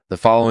The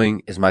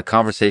following is my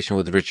conversation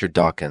with Richard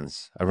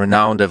Dawkins, a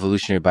renowned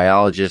evolutionary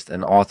biologist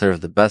and author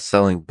of the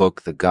best-selling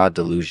book, The God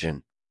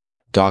Delusion.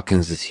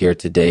 Dawkins is here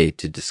today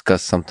to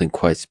discuss something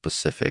quite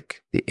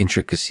specific, the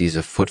intricacies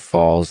of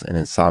footfalls and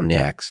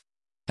insomniacs.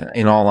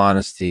 In all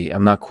honesty,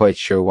 I'm not quite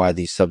sure why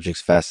these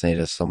subjects fascinate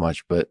us so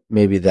much, but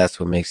maybe that's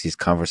what makes these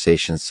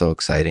conversations so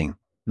exciting.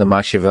 The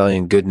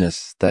Machiavellian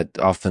goodness that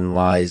often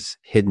lies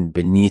hidden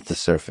beneath the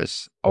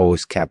surface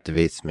always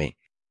captivates me.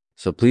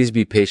 So please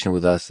be patient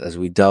with us as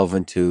we delve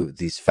into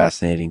these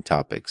fascinating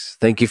topics.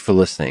 Thank you for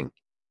listening.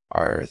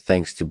 Our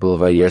thanks to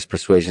Boulevardiers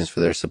Persuasions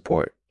for their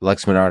support.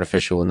 Lexman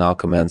Artificial will now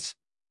commence.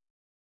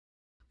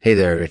 Hey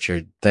there,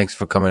 Richard. Thanks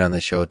for coming on the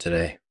show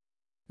today.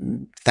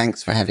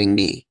 Thanks for having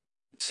me.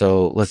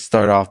 So let's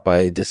start off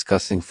by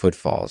discussing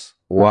footfalls.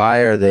 Why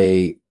are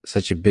they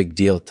such a big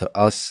deal to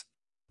us?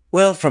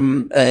 Well,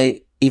 from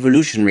an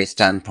evolutionary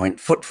standpoint,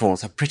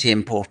 footfalls are pretty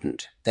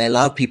important. They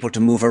allow people to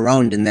move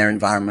around in their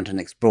environment and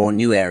explore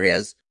new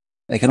areas.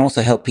 They can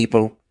also help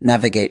people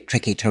navigate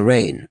tricky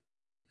terrain.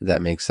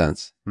 That makes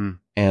sense.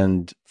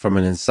 And from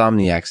an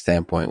insomniac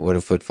standpoint, what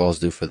do footfalls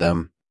do for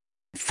them?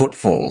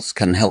 Footfalls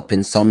can help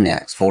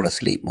insomniacs fall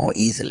asleep more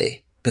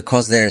easily.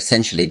 Because they're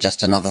essentially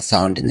just another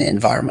sound in the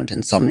environment,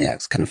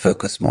 insomniacs can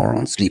focus more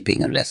on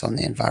sleeping and less on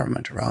the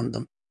environment around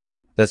them.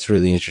 That's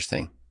really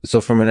interesting.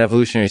 So from an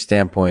evolutionary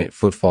standpoint,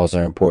 footfalls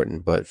are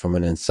important, but from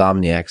an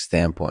insomniac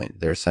standpoint,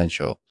 they're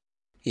essential.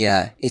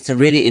 Yeah, it's a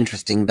really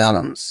interesting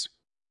balance.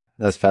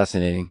 That's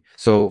fascinating.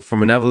 So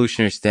from an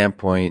evolutionary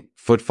standpoint,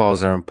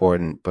 footfalls are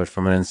important, but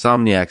from an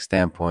insomniac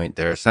standpoint,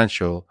 they're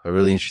essential. A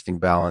really interesting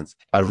balance.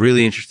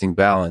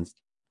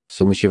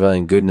 So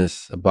Machiavellian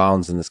goodness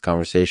abounds in this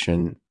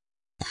conversation.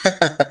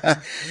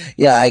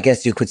 Yeah, I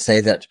guess you could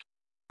say that.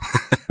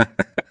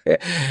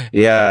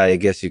 Yeah, I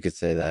guess you could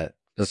say that.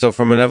 So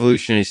from an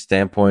evolutionary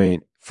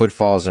standpoint,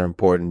 footfalls are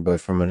important, but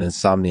from an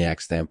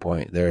insomniac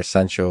standpoint, they're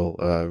essential.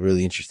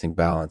 Really interesting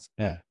balance.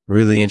 Yeah.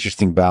 Really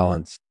interesting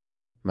balance.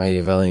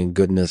 Machiavellian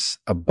goodness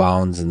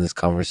abounds in this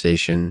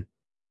conversation.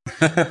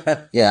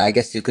 Yeah, I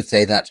guess you could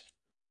say that.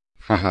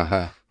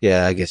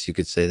 Yeah, I guess you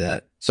could say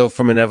that. So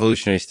from an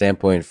evolutionary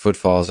standpoint,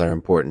 footfalls are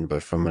important,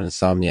 but from an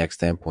insomniac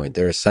standpoint,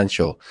 they're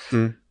essential.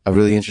 A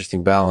really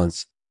interesting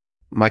balance.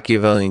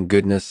 Machiavellian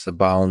goodness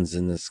abounds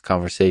in this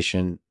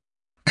conversation.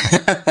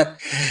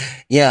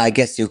 Yeah, I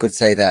guess you could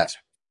say that.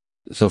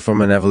 So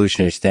from an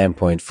evolutionary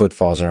standpoint,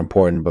 footfalls are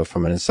important, but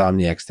from an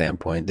insomniac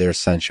standpoint, they're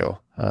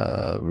essential.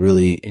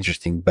 Really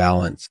interesting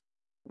balance.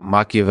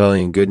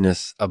 Machiavellian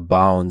goodness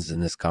abounds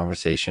in this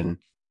conversation.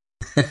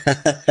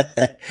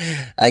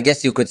 I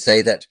guess you could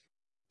say that.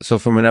 So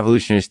from an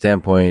evolutionary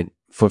standpoint,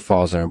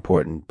 footfalls are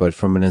important, but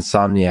from an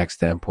insomniac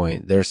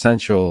standpoint, they're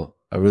essential.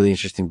 A really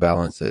interesting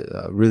balance.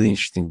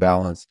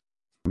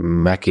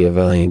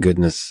 Machiavellian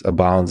goodness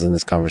abounds in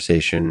this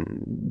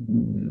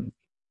conversation.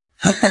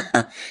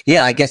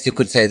 Yeah, I guess you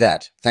could say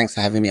that. Thanks for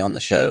having me on the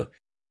show.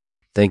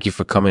 Thank you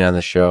for coming on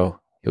the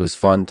show. It was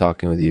fun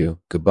talking with you.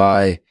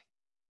 Goodbye.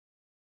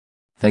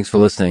 Thanks for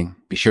listening.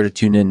 Be sure to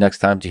tune in next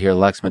time to hear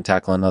Lexman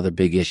tackle another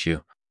big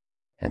issue.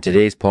 And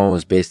today's poem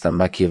was based on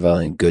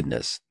Machiavellian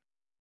goodness.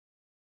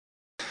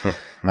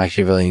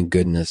 Machiavellian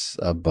goodness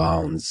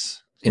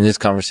abounds. In this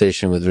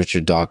conversation with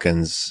Richard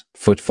Dawkins,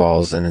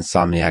 footfalls and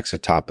insomniacs are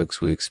topics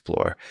we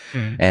explore.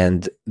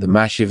 And the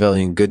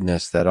Machiavellian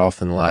goodness that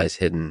often lies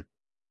hidden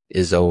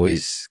is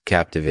always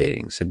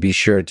captivating. So be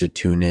sure to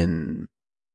tune in